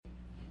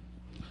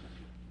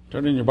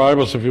Turn in your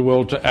Bibles, if you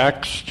will, to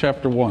Acts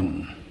chapter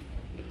 1.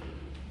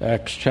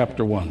 Acts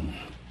chapter 1.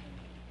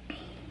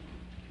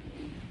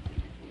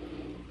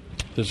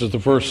 This is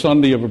the first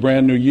Sunday of a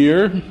brand new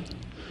year.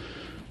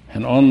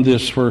 And on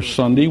this first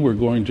Sunday, we're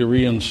going to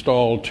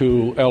reinstall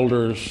two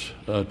elders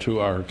to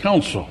our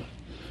council.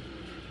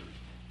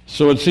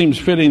 So it seems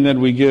fitting that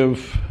we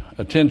give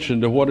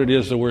attention to what it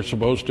is that we're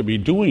supposed to be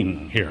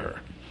doing here.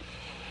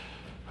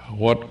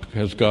 What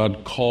has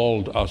God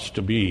called us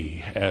to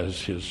be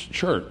as His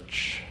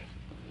church?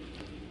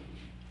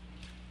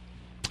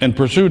 In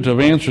pursuit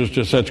of answers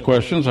to such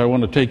questions, I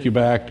want to take you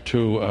back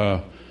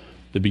to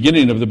the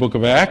beginning of the book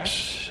of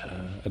Acts,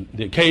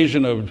 the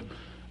occasion of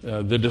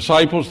the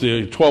disciples,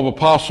 the 12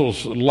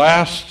 apostles'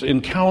 last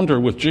encounter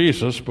with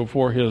Jesus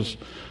before His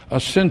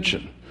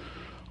ascension.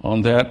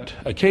 On that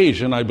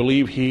occasion, I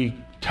believe He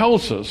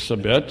tells us a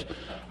bit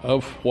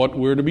of what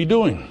we're to be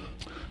doing.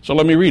 So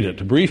let me read it.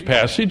 A brief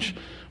passage,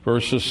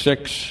 verses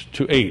 6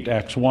 to 8.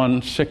 Acts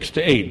 1, 6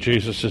 to 8.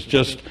 Jesus has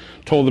just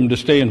told them to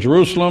stay in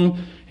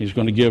Jerusalem. He's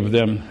going to give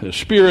them the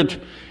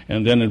Spirit.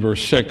 And then in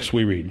verse 6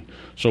 we read,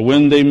 "So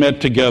when they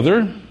met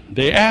together,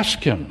 they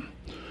asked Him,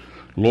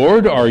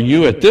 'Lord, are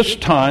you at this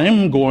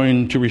time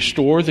going to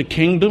restore the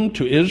kingdom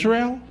to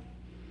Israel?'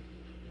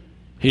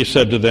 He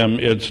said to them,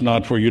 'It's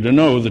not for you to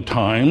know the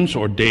times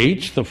or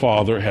dates the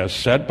Father has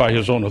set by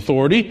His own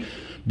authority,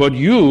 but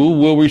you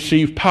will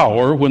receive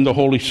power when the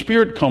Holy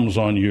Spirit comes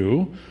on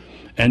you,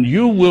 and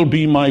you will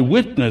be my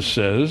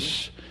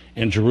witnesses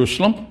in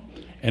Jerusalem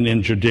and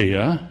in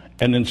Judea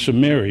and in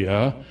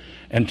Samaria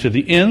and to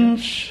the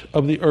ends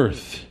of the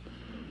earth.'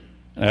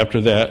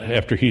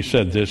 After he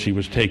said this, he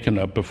was taken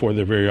up before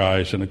their very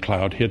eyes, and a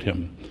cloud hid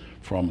him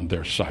from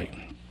their sight."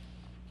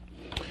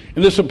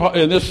 In this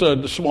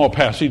small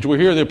passage, we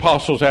hear the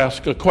apostles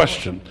ask a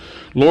question.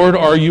 "Lord,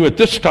 are you at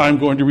this time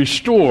going to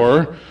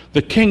restore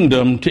the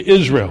kingdom to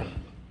Israel?"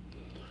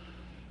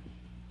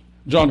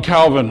 John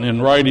Calvin, in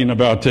writing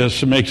about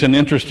this, makes an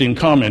interesting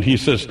comment. He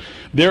says,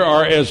 "There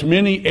are as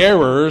many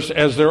errors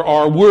as there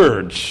are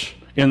words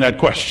in that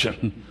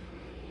question."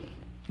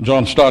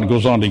 John Stott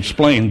goes on to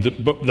explain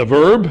the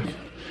verb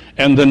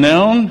and the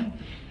noun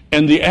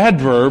and the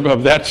adverb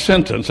of that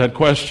sentence, that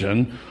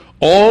question,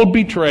 all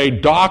betray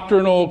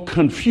doctrinal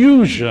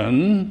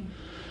confusion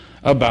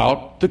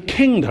about the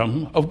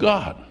kingdom of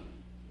God.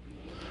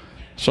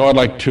 So I'd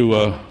like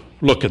to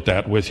look at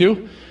that with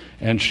you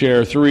and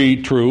share three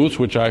truths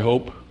which I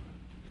hope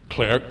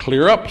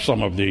clear up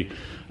some of the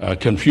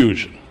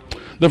confusion.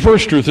 The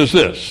first truth is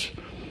this: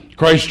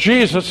 Christ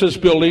Jesus is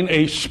building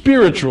a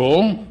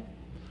spiritual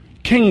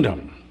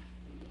kingdom.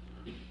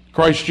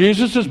 Christ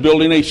Jesus is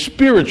building a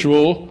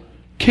spiritual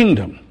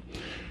kingdom.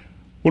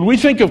 When we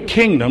think of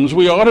kingdoms,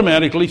 we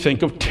automatically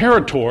think of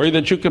territory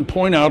that you can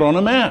point out on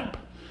a map.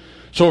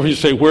 So if you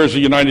say, "Where's the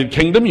United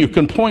Kingdom?" you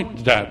can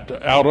point that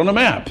out on a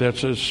map.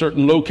 That's a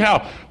certain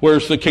locale.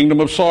 Where's the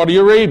Kingdom of Saudi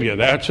Arabia?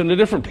 That's in a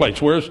different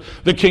place. Where's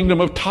the Kingdom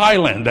of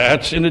Thailand?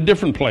 That's in a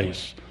different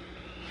place.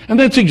 And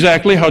that's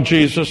exactly how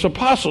Jesus'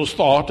 apostles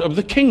thought of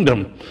the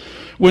kingdom.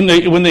 When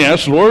they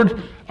asked,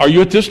 "Lord, are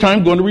you at this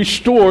time going to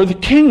restore the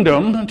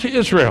kingdom to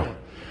Israel?"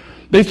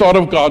 They thought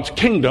of God's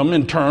kingdom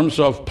in terms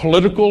of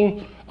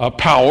political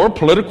power,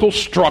 political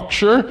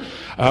structure.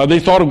 They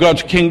thought of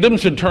God's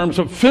kingdoms in terms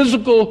of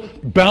physical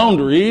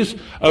boundaries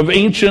of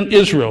ancient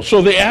Israel.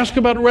 So they ask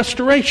about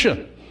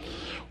restoration.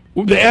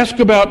 They ask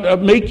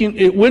about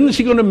when is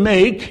He going to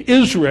make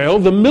Israel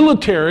the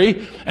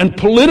military and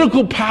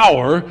political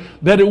power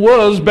that it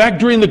was back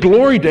during the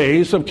glory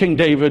days of King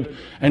David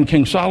and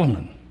King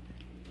Solomon.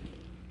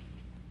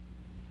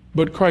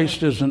 But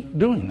Christ isn't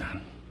doing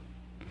that.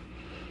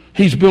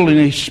 He's building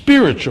a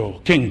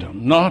spiritual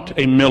kingdom, not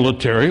a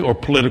military or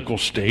political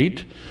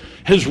state.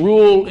 His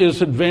rule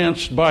is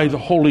advanced by the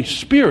Holy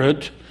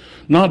Spirit,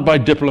 not by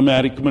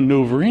diplomatic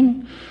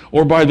maneuvering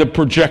or by the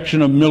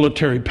projection of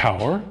military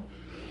power.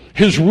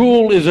 His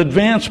rule is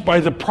advanced by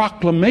the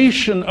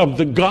proclamation of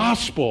the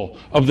gospel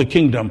of the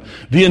kingdom,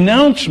 the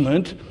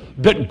announcement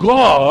that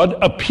God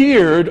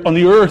appeared on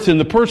the earth in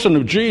the person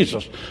of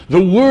Jesus.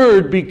 The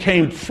Word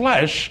became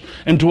flesh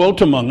and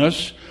dwelt among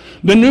us.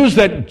 The news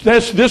that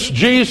this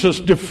Jesus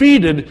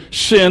defeated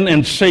sin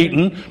and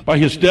Satan by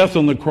His death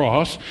on the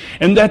cross,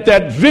 and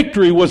that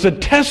victory was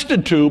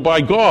attested to by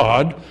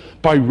God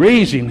by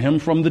raising Him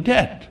from the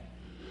dead.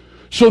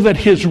 So that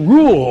His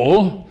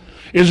rule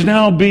is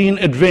now being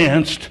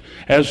advanced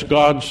as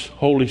God's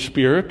Holy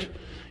Spirit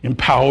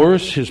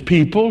empowers His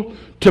people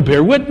to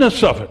bear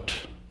witness of it.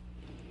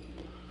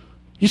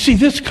 You see,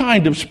 this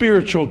kind of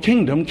spiritual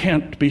kingdom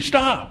can't be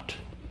stopped.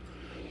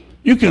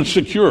 You can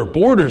secure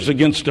borders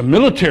against a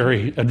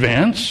military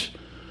advance,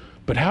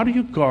 but how do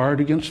you guard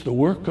against the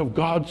work of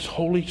God's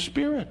Holy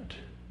Spirit?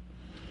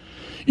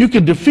 You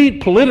can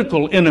defeat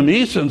political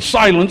enemies and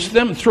silence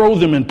them, throw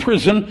them in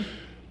prison,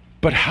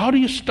 but how do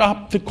you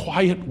stop the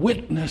quiet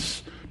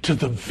witness to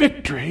the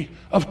victory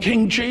of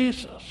King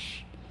Jesus?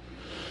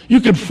 You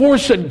can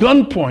force at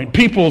gunpoint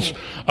people's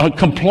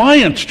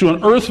compliance to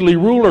an earthly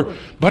ruler,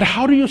 but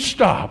how do you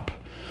stop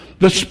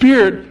the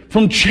Spirit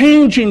from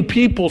changing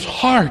people's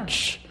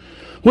hearts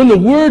When the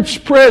word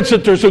spreads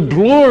that there's a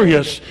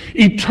glorious,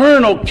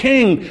 eternal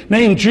king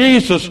named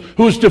Jesus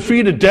who has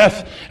defeated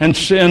death and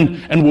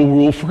sin and will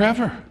rule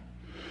forever.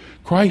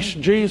 Christ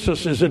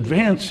Jesus is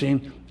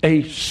advancing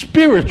a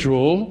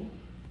spiritual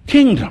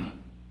kingdom.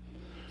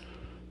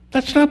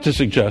 That's not to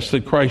suggest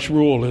that Christ's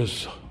rule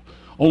is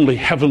only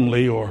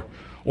heavenly or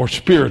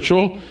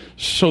spiritual,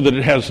 so that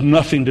it has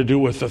nothing to do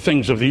with the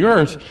things of the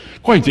earth.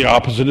 Quite the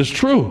opposite is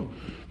true.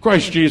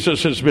 Christ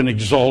Jesus has been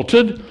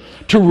exalted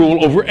to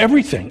rule over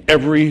everything,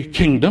 every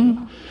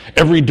kingdom,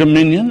 every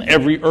dominion,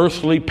 every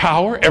earthly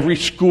power, every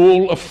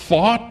school of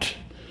thought.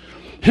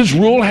 His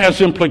rule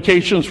has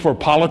implications for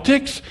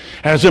politics,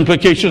 has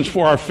implications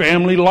for our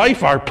family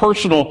life, our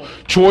personal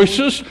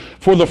choices,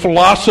 for the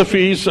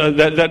philosophies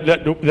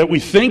that we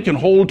think and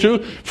hold to,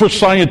 for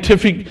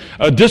scientific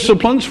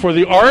disciplines, for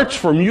the arts,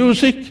 for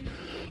music.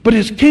 But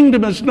his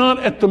kingdom is not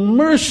at the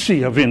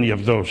mercy of any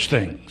of those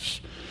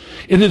things.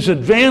 It is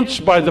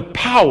advanced by the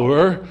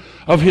power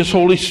of his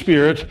Holy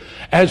Spirit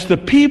as the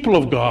people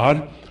of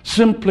God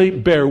simply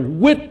bear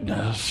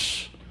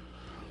witness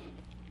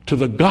to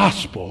the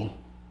gospel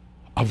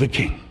of the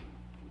King.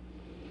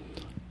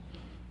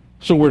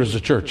 So where does the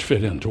church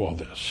fit into all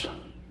this?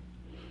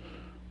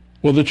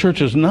 Well, the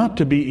church is not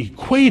to be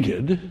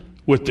equated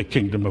with the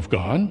kingdom of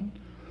God.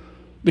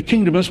 The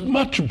kingdom is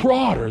much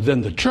broader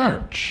than the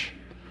church.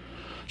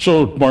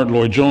 So Martin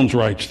Lloyd-Jones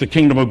writes, the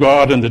kingdom of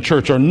God and the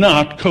church are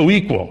not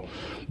co-equal.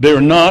 They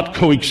are not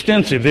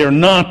coextensive. They are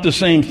not the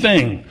same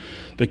thing.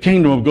 The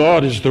kingdom of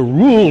God is the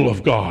rule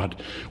of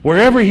God.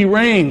 Wherever he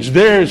reigns,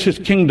 there is his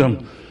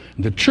kingdom.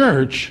 The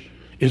church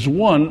is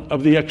one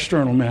of the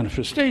external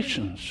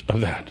manifestations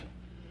of that.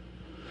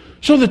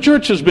 So the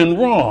church has been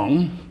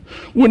wrong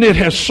when it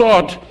has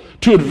sought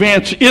to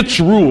advance its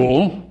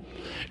rule,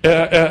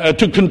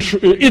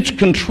 its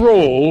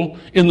control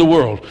in the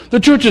world. The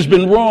church has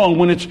been wrong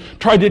when it's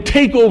tried to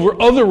take over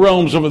other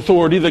realms of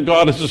authority that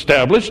God has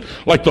established,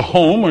 like the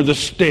home or the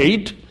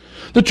state.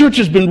 The church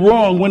has been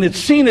wrong when it's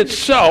seen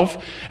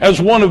itself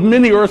as one of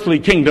many earthly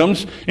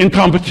kingdoms in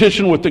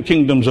competition with the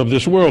kingdoms of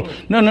this world.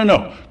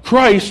 No.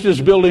 Christ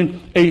is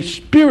building a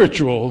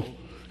spiritual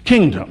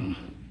kingdom.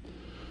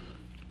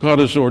 God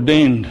has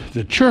ordained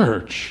the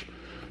church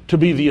to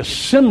be the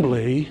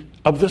assembly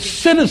of the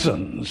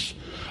citizens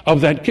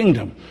of that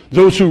kingdom,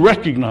 those who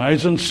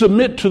recognize and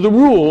submit to the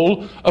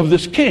rule of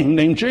this king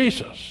named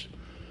Jesus.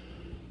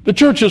 The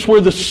church is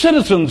where the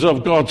citizens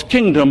of God's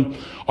kingdom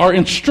are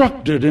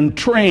instructed and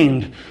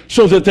trained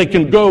so that they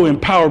can go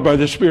empowered by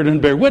the Spirit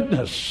and bear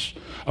witness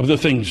of the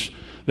things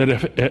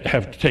that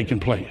have taken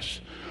place.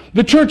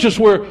 The church is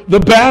where the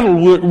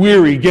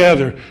battle-weary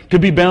gather to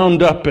be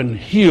bound up and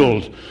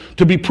healed,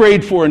 to be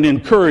prayed for and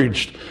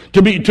encouraged,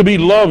 to be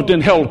loved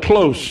and held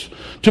close,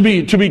 to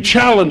be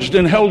challenged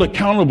and held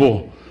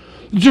accountable.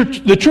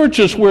 The church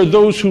is where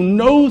those who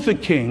know the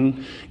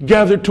King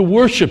gather to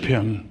worship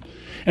him.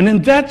 And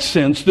in that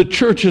sense, the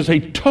church is a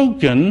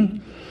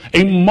token,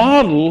 a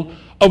model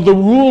of the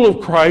rule of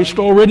Christ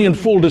already in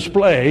full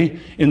display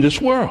in this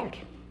world.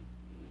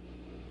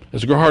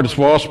 As Gerhardus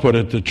Voss put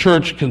it, the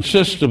church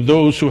consists of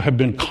those who have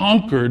been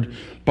conquered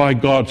by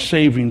God's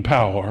saving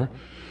power,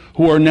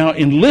 who are now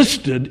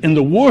enlisted in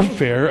the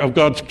warfare of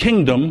God's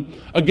kingdom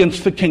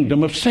against the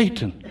kingdom of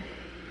Satan.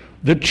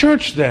 The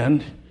church,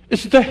 then,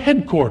 is the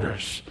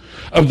headquarters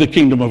of the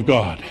kingdom of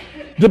God,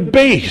 the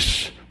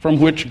base from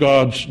which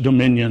God's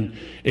dominion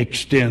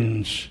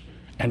extends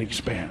and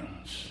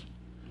expands.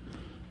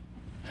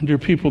 And dear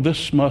people,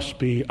 this must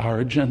be our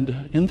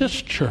agenda in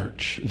this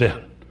church,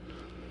 then.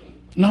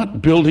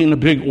 Not building a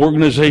big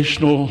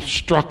organizational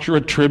structure,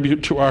 a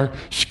tribute to our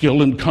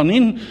skill and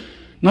cunning,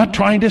 not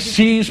trying to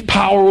seize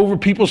power over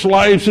people's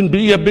lives and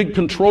be a big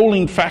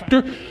controlling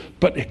factor,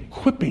 but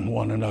equipping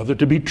one another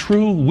to be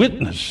true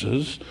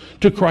witnesses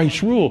to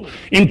Christ's rule,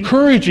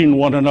 encouraging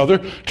one another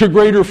to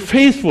greater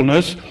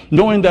faithfulness,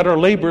 knowing that our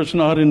labor is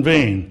not in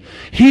vain,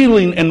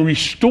 healing and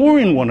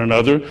restoring one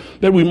another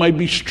that we might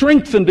be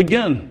strengthened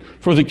again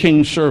for the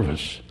King's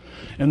service.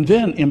 And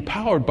then,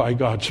 empowered by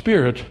God's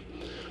Spirit,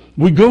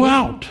 we go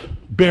out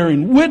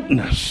bearing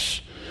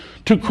witness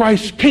to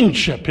Christ's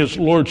kingship, his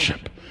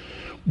lordship,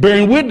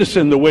 bearing witness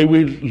in the way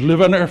we live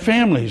in our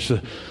families,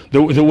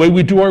 the way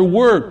we do our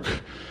work,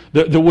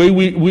 the way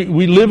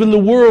we live in the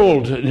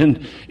world,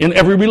 in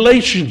every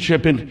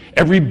relationship, in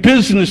every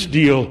business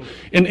deal,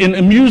 in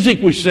the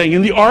music we sing,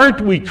 in the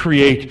art we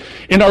create,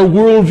 in our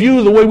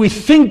worldview, the way we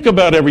think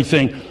about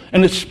everything,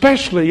 and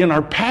especially in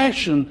our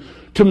passion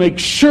to make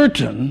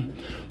certain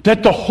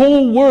that the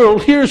whole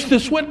world hears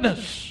this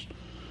witness,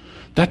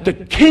 that the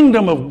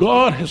kingdom of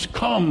God has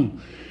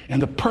come in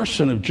the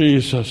person of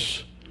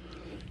Jesus,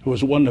 who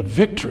has won the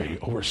victory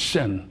over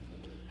sin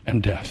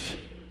and death.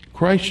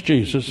 Christ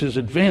Jesus is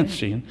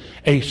advancing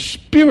a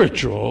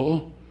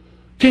spiritual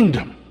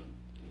kingdom.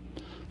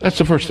 That's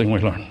the first thing we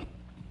learn.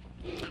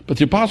 But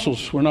the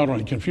apostles were not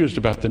only confused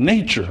about the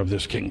nature of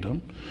this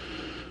kingdom,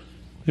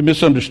 they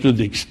misunderstood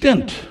the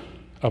extent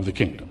of the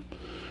kingdom,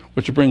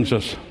 which brings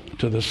us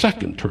to the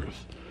second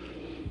truth.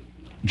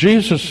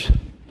 Jesus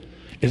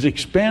is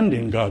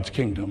expanding God's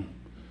kingdom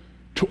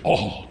to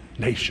all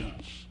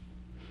nations.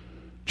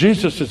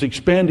 Jesus is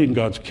expanding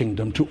God's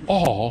kingdom to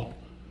all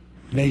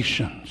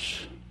nations.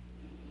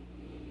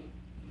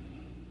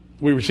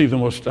 We received the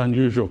most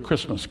unusual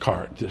Christmas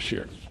card this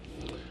year,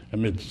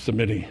 amidst the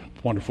many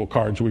wonderful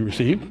cards we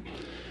received.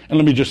 And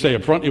let me just say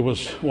up front, it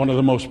was one of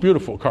the most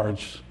beautiful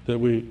cards that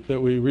we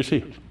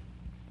received.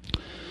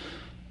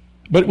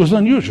 But it was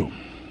unusual.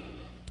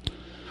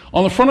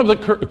 On the front of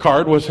the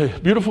card was a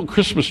beautiful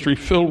Christmas tree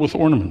filled with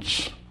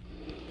ornaments.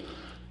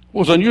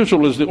 What was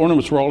unusual is the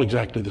ornaments were all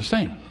exactly the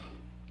same.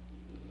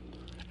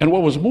 And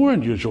what was more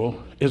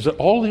unusual is that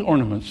all the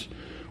ornaments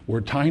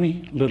were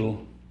tiny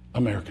little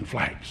American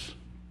flags.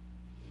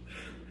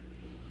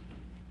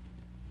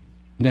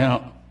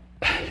 Now,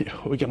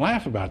 we can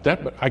laugh about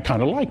that, but I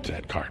kind of liked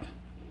that card.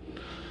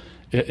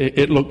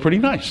 It looked pretty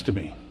nice to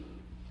me.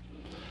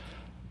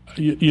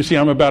 You see,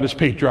 I'm about as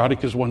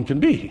patriotic as one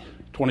can be.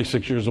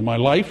 26 years of my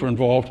life are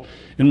involved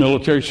in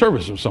military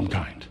service of some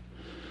kind.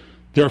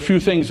 There are few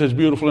things as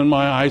beautiful in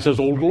my eyes as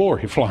Old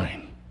Glory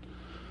flying.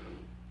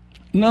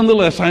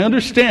 Nonetheless, I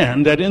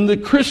understand that in the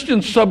Christian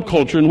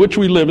subculture in which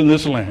we live in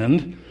this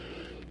land,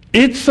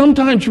 it's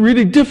sometimes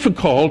really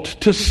difficult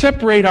to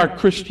separate our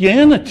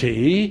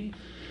Christianity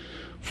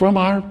from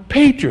our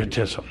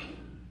patriotism.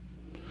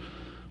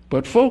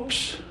 But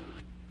folks,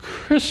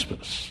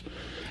 Christmas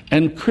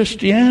and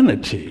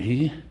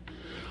Christianity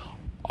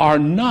are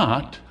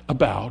not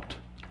about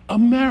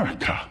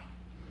America.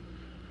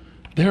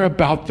 They're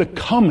about the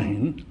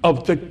coming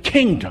of the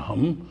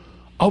kingdom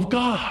of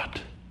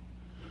God.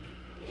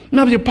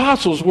 Now, the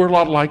apostles were a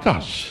lot like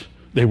us.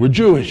 They were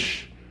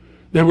Jewish.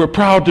 They were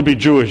proud to be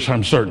Jewish,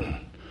 I'm certain.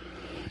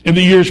 In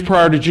the years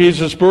prior to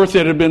Jesus' birth,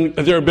 there had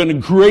been a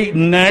great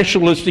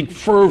nationalistic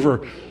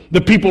fervor.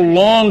 The people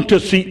longed to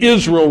see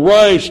Israel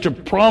rise to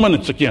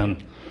prominence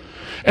again.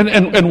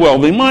 And well,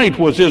 they might.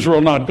 Was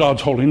Israel not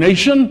God's holy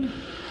nation?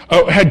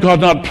 Had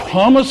God not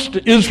promised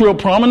Israel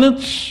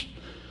prominence?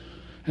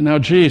 And now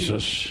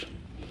Jesus,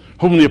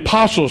 whom the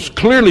apostles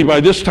clearly by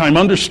this time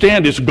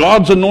understand is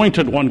God's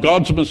anointed one,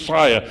 God's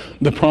Messiah,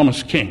 the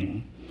promised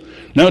king.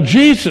 Now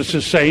Jesus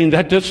is saying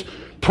that this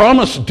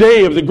promised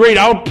day of the great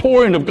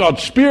outpouring of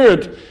God's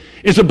Spirit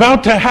is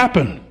about to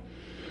happen.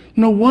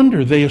 No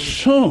wonder they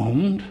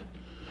assumed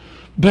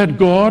that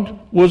God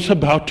was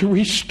about to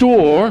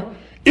restore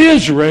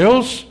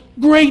Israel's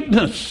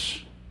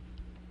greatness.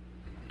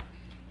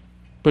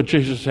 But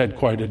Jesus had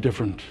quite a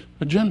different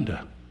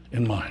agenda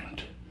in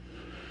mind.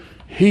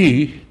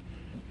 He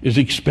is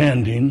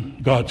expanding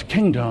God's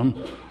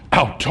kingdom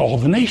out to all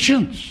the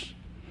nations.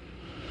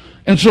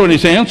 And so in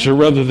his answer,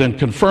 rather than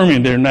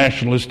confirming their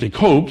nationalistic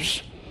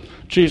hopes,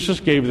 Jesus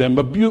gave them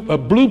a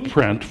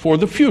blueprint for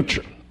the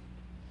future.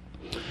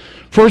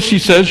 First, he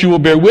says, "You will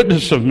bear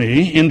witness of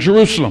me in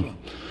Jerusalem."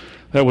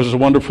 That was a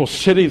wonderful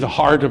city, the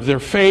heart of their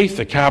faith,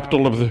 the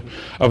capital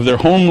of their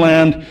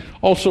homeland,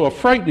 also a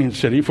frightening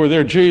city, for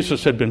there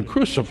Jesus had been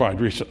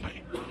crucified recently.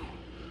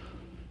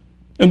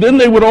 And then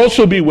they would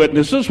also be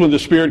witnesses, when the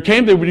Spirit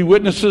came, they would be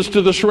witnesses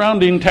to the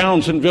surrounding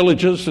towns and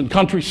villages and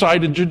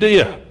countryside of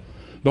Judea,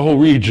 the whole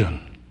region.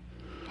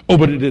 Oh,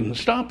 but it didn't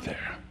stop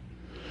there.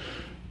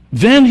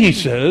 Then he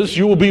says,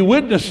 you will be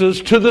witnesses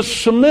to the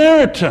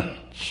Samaritans.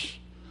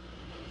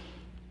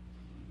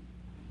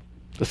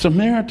 The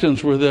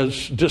Samaritans were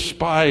those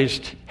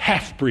despised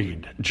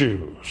half-breed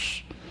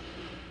Jews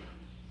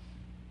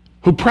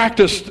who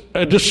practiced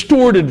a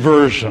distorted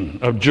version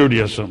of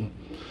Judaism,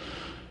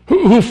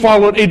 who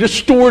followed a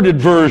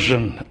distorted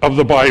version of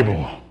the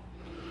Bible,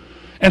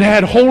 and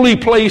had holy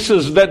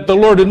places that the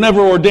Lord had never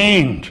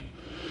ordained.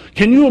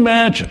 Can you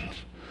imagine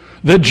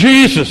that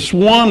Jesus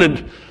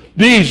wanted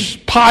these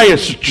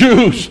pious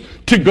Jews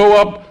to go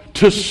up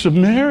to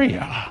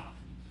Samaria?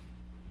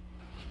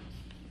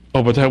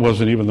 Oh, but that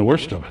wasn't even the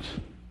worst of it.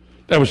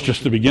 That was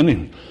just the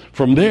beginning.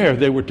 From there,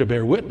 they were to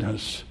bear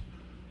witness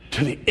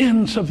to the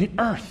ends of the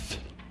earth,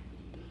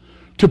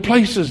 to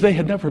places they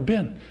had never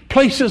been,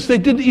 places they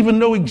didn't even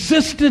know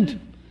existed.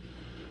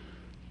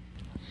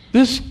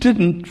 This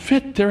didn't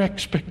fit their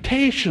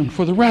expectation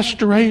for the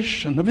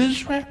restoration of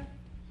Israel.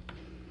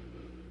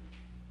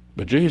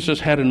 But Jesus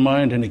had in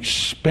mind an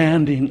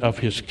expanding of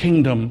his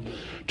kingdom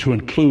to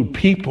include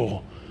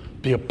people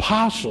the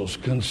apostles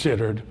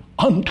considered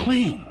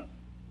unclean.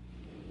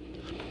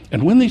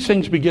 And when these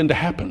things began to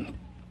happen,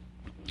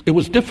 it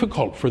was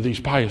difficult for these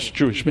pious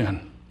Jewish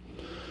men.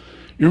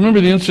 You remember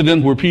the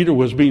incident where Peter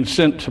was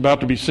about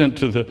to be sent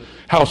to the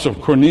house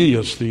of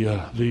Cornelius,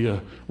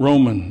 the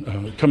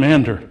Roman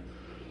commander.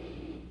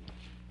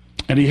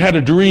 And he had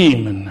a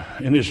dream, and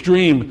in his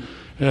dream,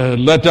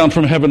 let down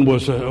from heaven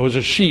was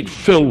a sheet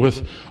filled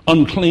with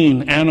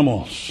unclean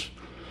animals.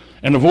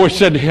 And a voice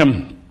said to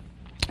him,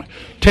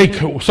 "Take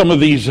some of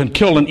these and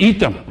kill and eat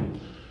them."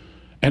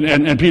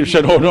 And Peter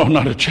said, "Oh no,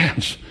 not a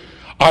chance.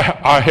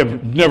 I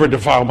have never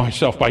defiled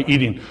myself by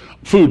eating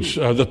foods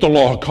that the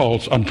law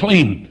calls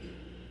unclean."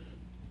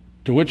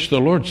 To which the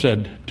Lord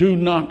said, "Do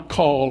not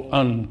call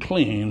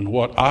unclean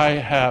what I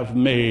have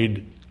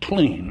made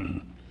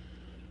clean."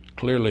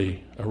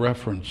 Clearly a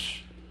reference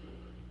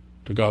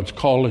to God's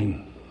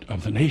calling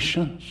of the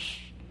nations.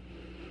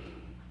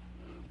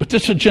 But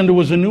this agenda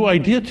was a new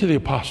idea to the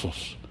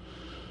apostles.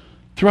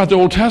 Throughout the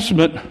Old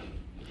Testament,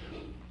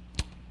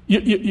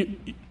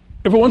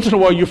 every once in a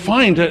while you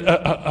find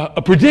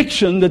a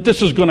prediction that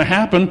this is going to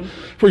happen.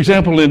 For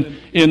example,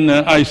 in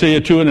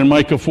Isaiah 2 and in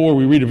Micah 4,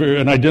 we read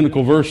an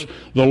identical verse.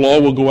 The law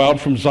will go out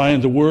from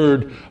Zion, the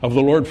word of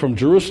the Lord from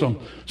Jerusalem.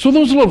 So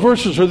those little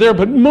verses are there,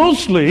 but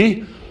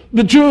mostly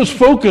the Jews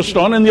focused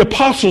on, and the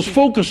apostles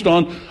focused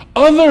on,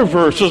 other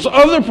verses,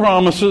 other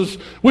promises,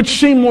 which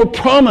seem more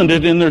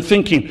prominent in their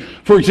thinking.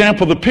 For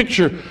example, the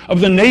picture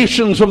of the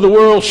nations of the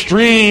world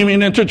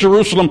streaming into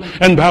Jerusalem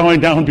and bowing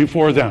down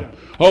before them.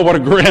 Oh, what a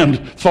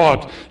grand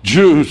thought.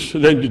 Jews,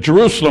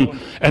 Jerusalem,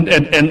 and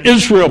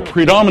Israel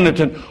predominant,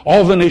 and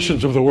all the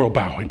nations of the world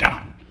bowing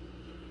down.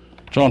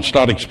 John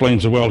Stott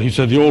explains it well. He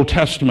said the Old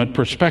Testament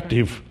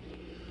perspective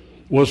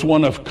was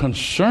one of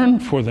concern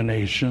for the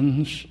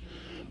nations,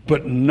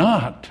 but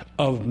not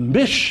of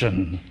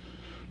mission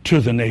to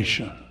the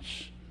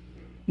nations,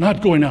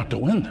 not going out to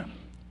win them.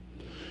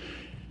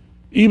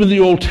 Even the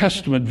Old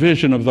Testament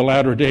vision of the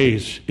latter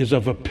days is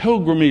of a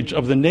pilgrimage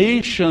of the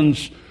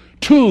nations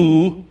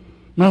to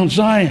Mount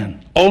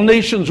Zion. All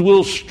nations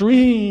will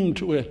stream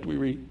to it, we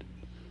read.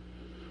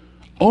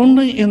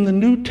 Only in the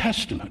New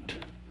Testament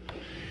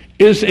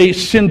is a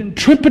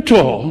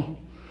centripetal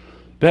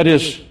that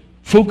is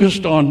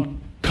focused on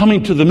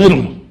coming to the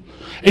middle,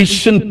 a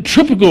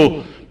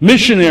centripetal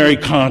missionary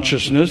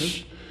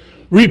consciousness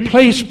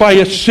replaced by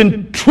a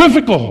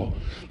centrifugal,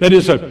 that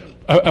is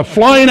a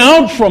flying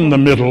out from the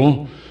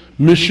middle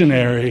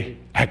missionary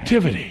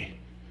activity.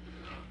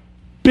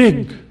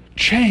 Big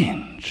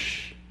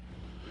change.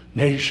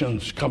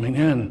 Nations coming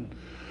in,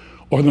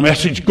 or the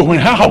message going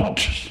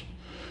out.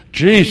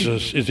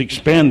 Jesus is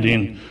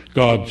expanding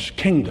God's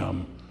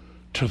kingdom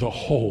to the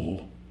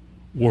whole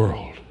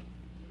world.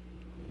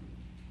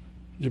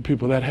 Dear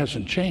people, that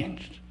hasn't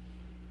changed.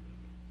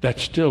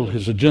 That's still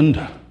his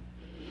agenda.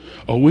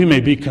 Oh, we may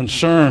be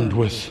concerned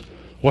with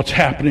what's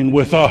happening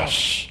with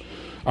us,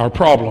 our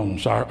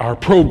problems, our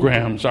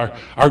programs,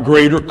 our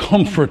greater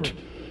comfort.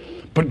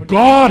 But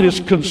God is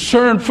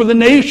concerned for the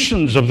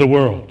nations of the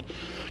world,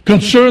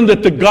 concerned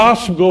that the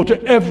gospel go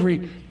to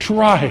every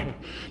tribe,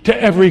 to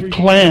every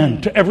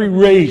clan, to every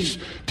race,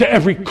 to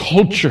every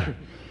culture.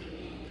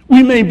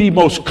 We may be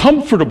most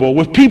comfortable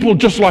with people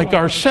just like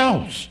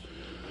ourselves,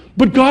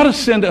 but God has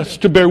sent us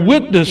to bear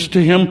witness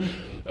to him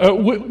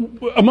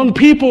among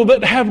people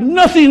that have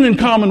nothing in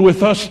common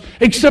with us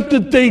except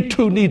that they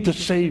too need the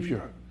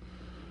Savior.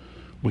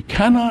 We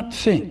cannot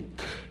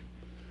think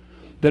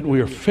that we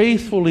are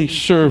faithfully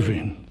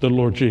serving the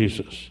Lord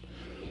Jesus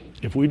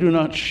if we do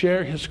not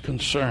share his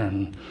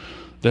concern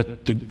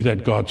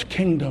that God's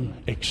kingdom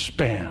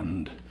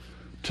expand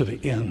to the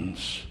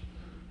ends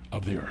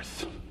of the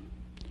earth.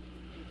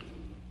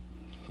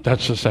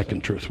 That's the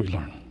second truth we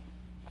learn.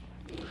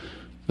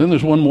 Then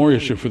there's one more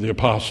issue for the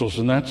apostles,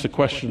 and that's the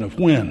question of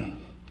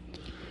when.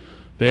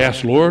 They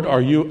asked, Lord,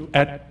 are you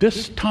at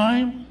this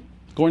time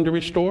going to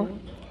restore?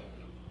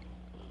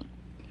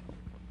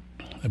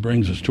 That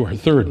brings us to our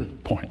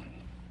third point.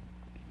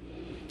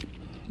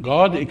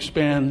 God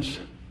expands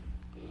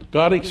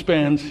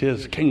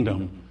his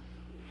kingdom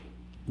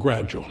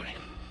gradually.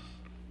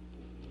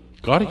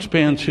 God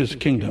expands his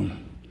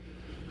kingdom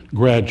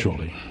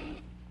gradually.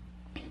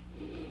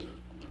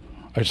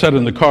 I sat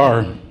in the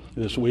car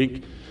this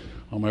week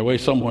on my way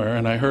somewhere,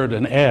 and I heard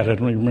an ad. I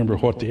don't even remember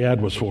what the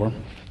ad was for.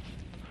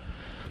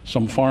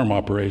 Some farm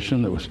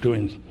operation that was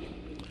doing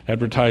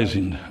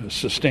advertising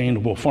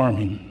sustainable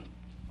farming.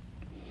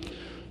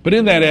 But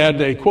in that ad,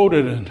 they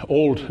quoted an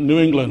old New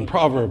England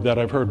proverb that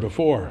I've heard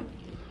before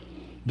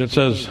that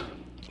says,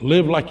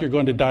 live like you're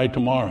going to die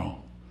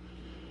tomorrow.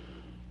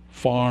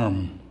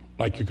 Farm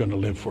like you're going to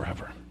live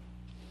forever.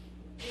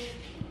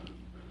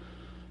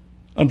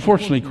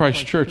 Unfortunately,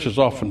 Christ Church has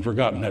often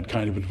forgotten that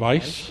kind of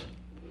advice.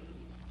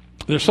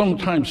 There's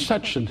sometimes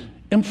such an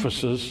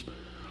emphasis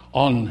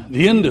on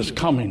the end is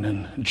coming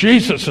and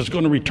Jesus is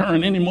going to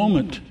return any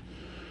moment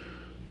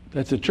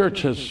that the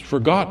church has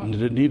forgotten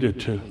that it needed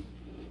to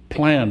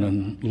plan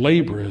and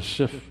labor as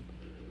if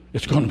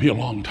it's going to be a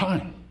long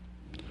time.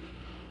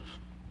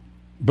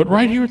 But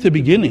right here at the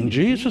beginning,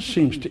 Jesus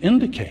seems to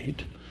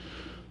indicate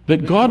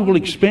that God will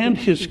expand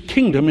his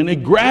kingdom in a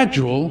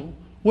gradual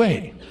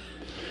way.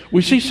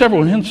 We see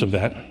several hints of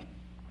that.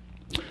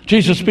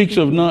 Jesus speaks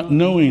of not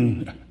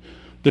knowing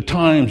the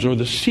times or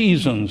the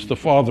seasons the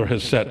Father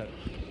has set.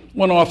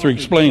 One author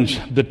explains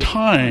the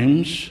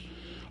times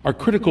are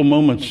critical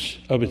moments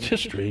of its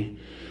history.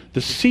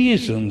 The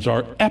seasons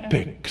are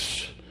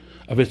epochs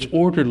of its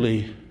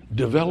orderly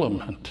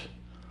development.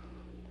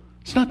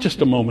 It's not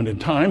just a moment in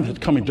time that's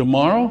coming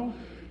tomorrow.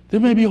 There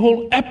may be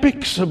whole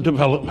epochs of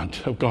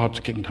development of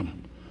God's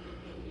kingdom.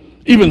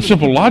 Even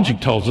simple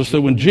logic tells us that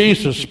when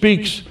Jesus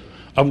speaks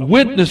of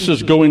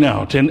witnesses going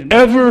out in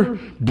ever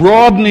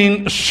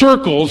broadening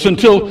circles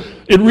until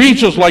it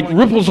reaches like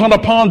ripples on a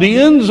pond, the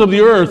ends of the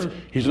earth,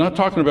 he's not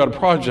talking about a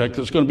project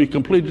that's going to be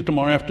completed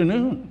tomorrow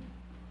afternoon.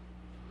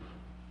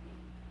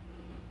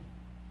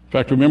 In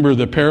fact, remember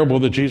the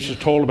parable that Jesus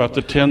told about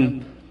the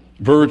 10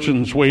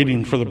 virgins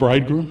waiting for the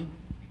bridegroom?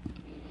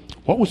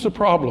 What was the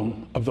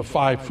problem of the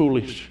 5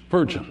 foolish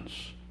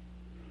virgins?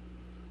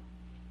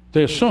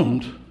 They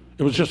assumed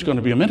it was just going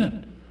to be a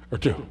minute or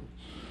two.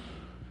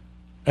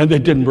 And they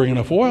didn't bring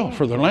enough oil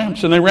for their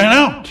lamps, and they ran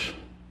out.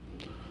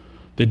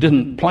 They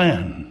didn't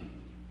plan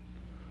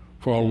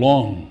for a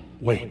long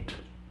wait.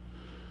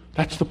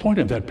 That's the point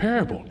of that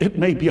parable. It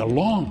may be a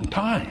long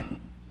time.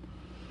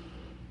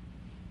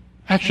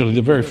 Actually,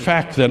 the very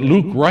fact that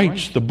Luke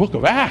writes the book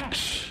of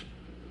Acts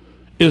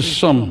is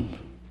some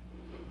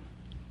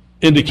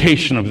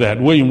indication of that.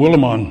 William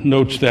Willimon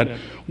notes that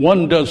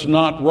one does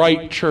not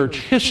write church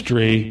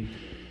history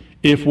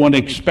if one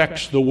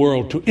expects the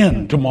world to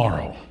end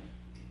tomorrow.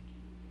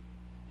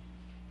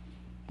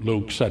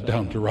 Luke sat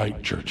down to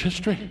write church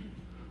history.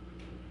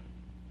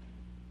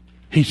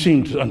 He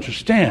seemed to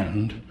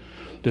understand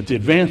that the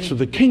advance of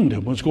the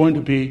kingdom was going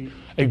to be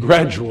a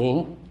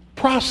gradual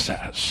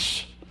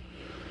process.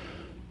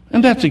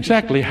 And that's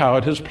exactly how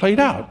it has played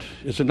out,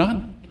 is it not?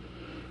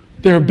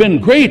 There have been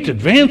great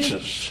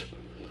advances.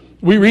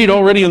 We read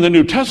already in the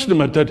New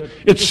Testament that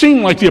it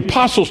seemed like the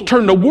apostles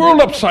turned the world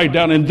upside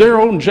down in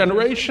their own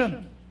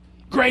generation.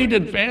 Great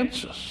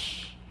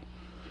advances.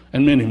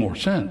 And many more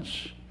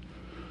since.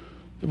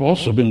 There have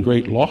also been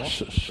great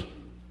losses.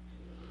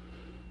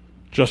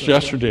 Just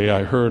yesterday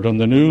I heard on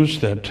the news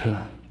that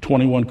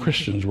 21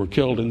 Christians were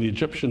killed in the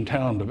Egyptian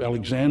town of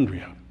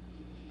Alexandria.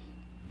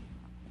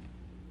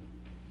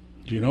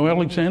 Do you know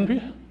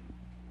Alexandria?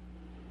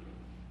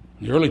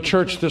 In the early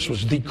church, this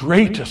was the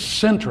greatest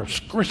center of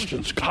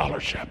Christian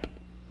scholarship.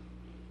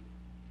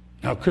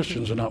 Now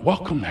Christians are not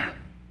welcome there.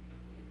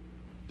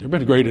 There have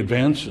been great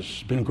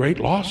advances, been great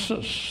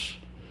losses.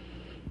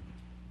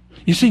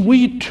 You see,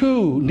 we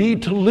too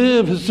need to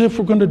live as if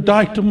we're going to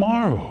die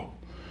tomorrow,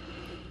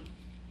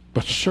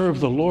 but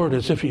serve the Lord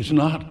as if He's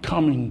not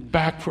coming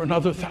back for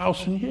another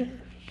 1,000 years.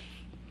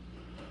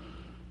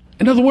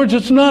 In other words,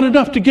 it's not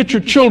enough to get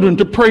your children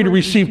to pray to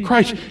receive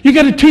Christ. You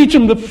got to teach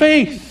them the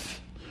faith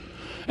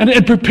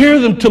and prepare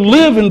them to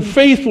live in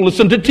faithfulness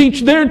and to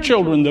teach their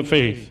children the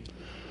faith.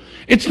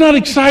 It's not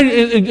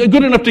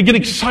good enough to get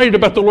excited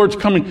about the Lord's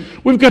coming.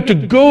 We've got to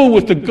go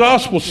with the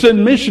gospel,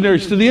 send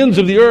missionaries to the ends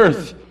of the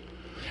earth.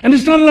 And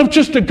it's not enough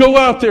just to go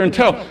out there and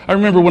tell. I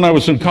remember when I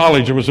was in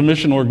college, there was a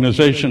mission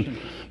organization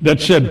that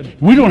said,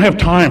 we don't have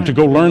time to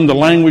go learn the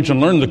language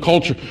and learn the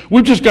culture.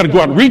 We've just got to go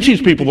out and reach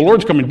these people. The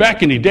Lord's coming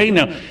back any day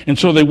now. And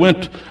so they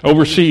went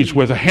overseas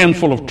with a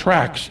handful of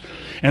tracts,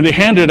 and they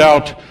handed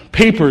out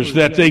papers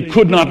that they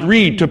could not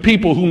read to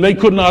people whom they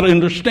could not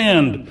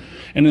understand.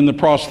 And in the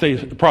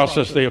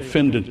process, they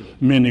offended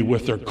many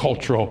with their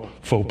cultural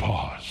faux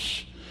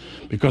pas,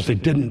 because they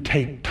didn't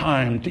take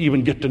time to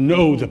even get to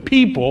know the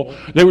people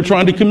they were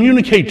trying to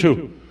communicate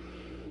to.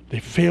 They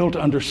failed to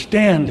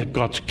understand that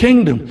God's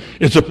kingdom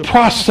is a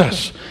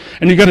process,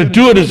 and you got to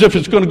do it as if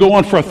it's going to go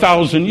on for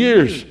 1,000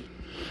 years.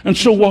 And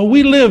so while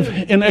we live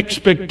in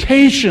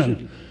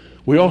expectation,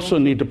 we also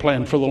need to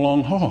plan for the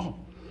long haul.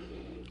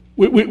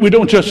 We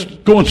don't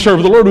just go and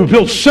serve the Lord. We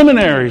build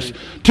seminaries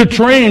to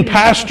train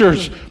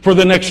pastors for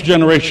the next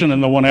generation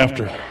and the one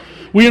after.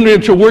 We enter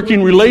into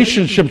working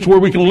relationships where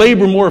we can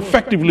labor more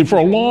effectively for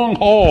a long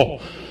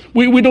haul.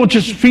 We don't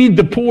just feed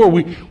the poor.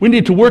 We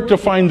need to work to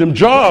find them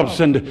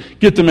jobs and to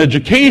get them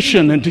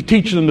education and to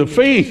teach them the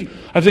faith.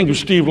 I think of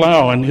Steve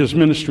Lau and his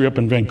ministry up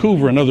in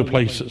Vancouver and other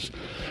places.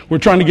 We're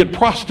trying to get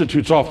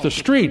prostitutes off the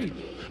street.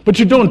 But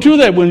you don't do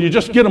that when you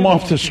just get them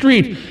off the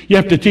street. You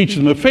have to teach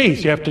them the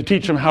faith. You have to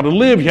teach them how to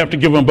live. You have to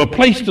give them a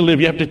place to live.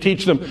 You have to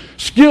teach them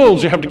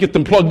skills. You have to get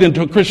them plugged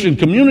into a Christian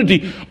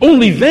community.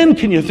 Only then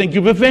can you think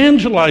you've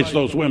evangelized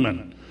those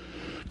women.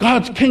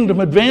 God's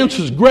kingdom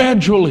advances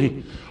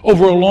gradually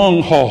over a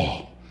long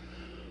haul.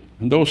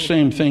 And those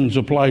same things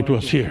apply to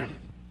us here.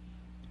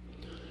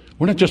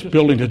 We're not just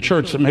building a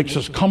church that makes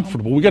us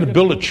comfortable. We've got to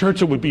build a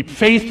church that would be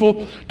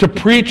faithful to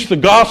preach the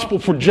gospel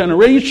for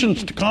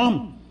generations to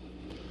come.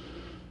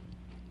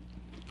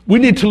 We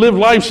need to live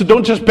lives that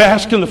don't just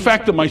bask in the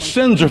fact that my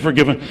sins are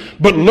forgiven,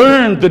 but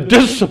learn the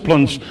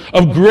disciplines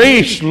of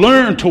grace,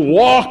 learn to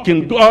walk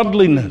in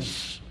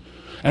godliness,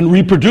 and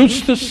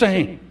reproduce the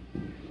same.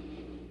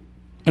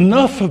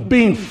 Enough of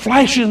being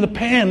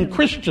flash-in-the-pan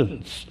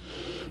Christians.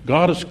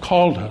 God has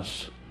called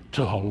us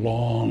to a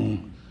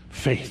long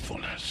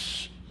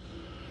faithfulness.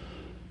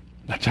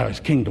 That's how His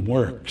kingdom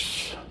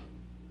works.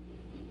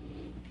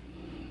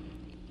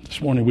 This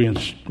morning we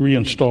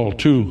reinstalled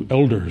 2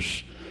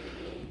 elders.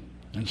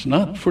 And it's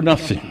not for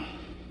nothing.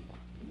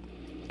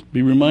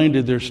 Be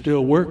reminded there's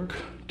still work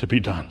to be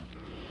done.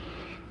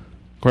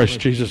 Christ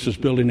Jesus is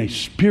building a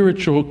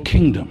spiritual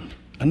kingdom.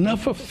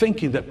 Enough of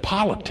thinking that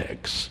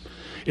politics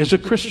is a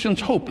Christian's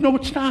hope. No,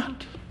 it's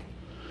not.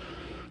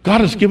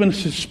 God has given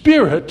us His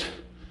Spirit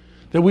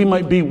that we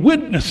might be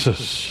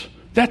witnesses.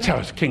 That's how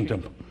His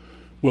kingdom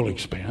will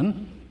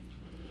expand.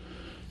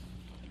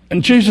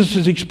 And Jesus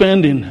is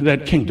expanding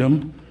that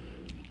kingdom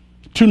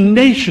to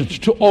nations,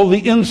 to all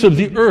the ends of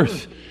the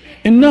earth.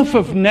 Enough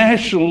of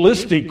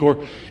nationalistic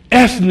or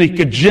ethnic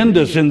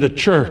agendas in the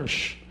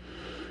church.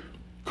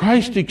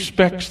 Christ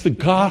expects the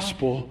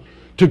gospel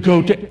to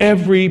go to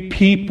every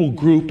people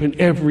group and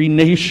every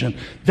nation.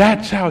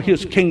 That's how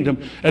his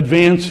kingdom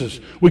advances.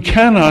 We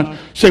cannot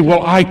say,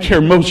 well, I care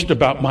most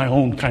about my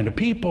own kind of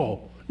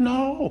people.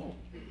 No.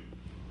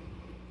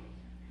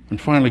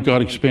 And finally,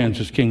 God expands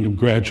his kingdom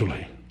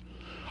gradually.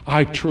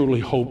 I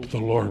truly hope the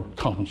Lord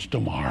comes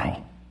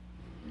tomorrow.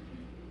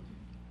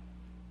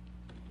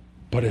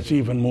 But it's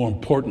even more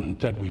important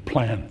that we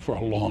plan for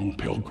a long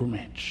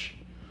pilgrimage.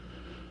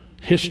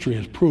 History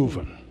has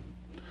proven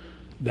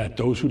that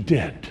those who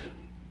did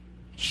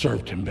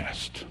served him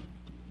best.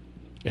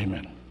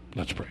 Amen.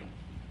 Let's pray.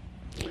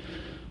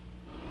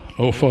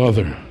 Oh,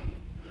 Father,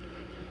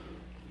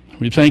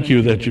 we thank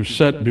you that you've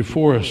set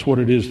before us what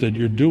it is that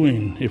you're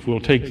doing if we'll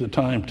take the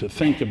time to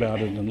think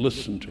about it and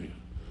listen to you.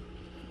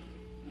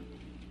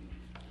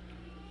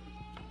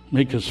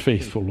 Make us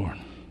faithful, Lord.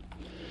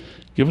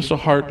 Give us a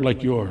heart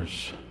like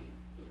yours.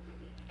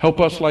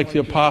 Help us, like the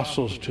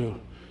apostles, to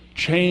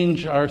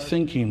change our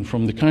thinking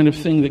from the kind of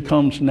thing that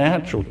comes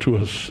natural to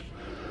us,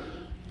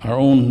 our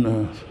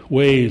own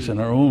ways and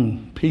our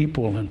own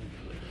people and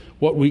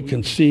what we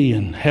can see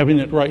and having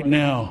it right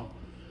now,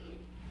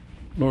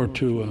 Lord,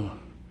 to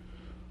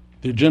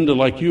the agenda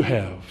like you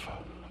have,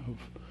 of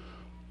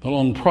the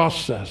long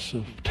process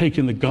of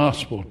taking the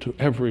gospel to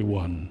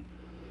everyone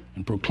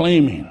and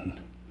proclaiming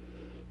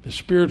the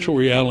spiritual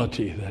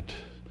reality that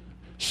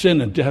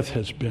sin and death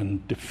has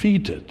been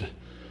defeated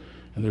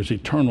and there's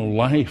eternal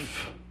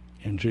life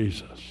in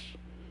Jesus.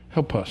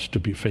 Help us to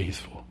be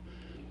faithful.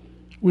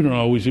 We don't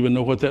always even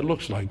know what that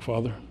looks like,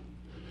 Father.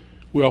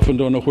 We often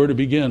don't know where to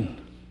begin.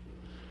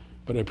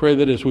 But I pray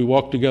that as we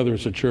walk together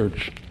as a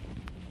church,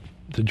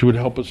 that you would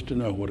help us to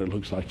know what it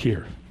looks like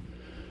here.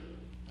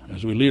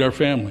 As we lead our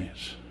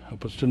families,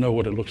 help us to know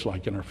what it looks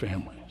like in our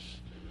families.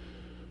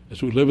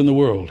 As we live in the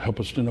world, help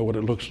us to know what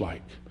it looks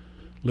like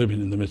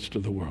living in the midst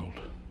of the world.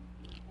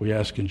 We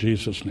ask in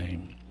Jesus'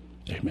 name,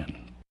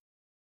 amen.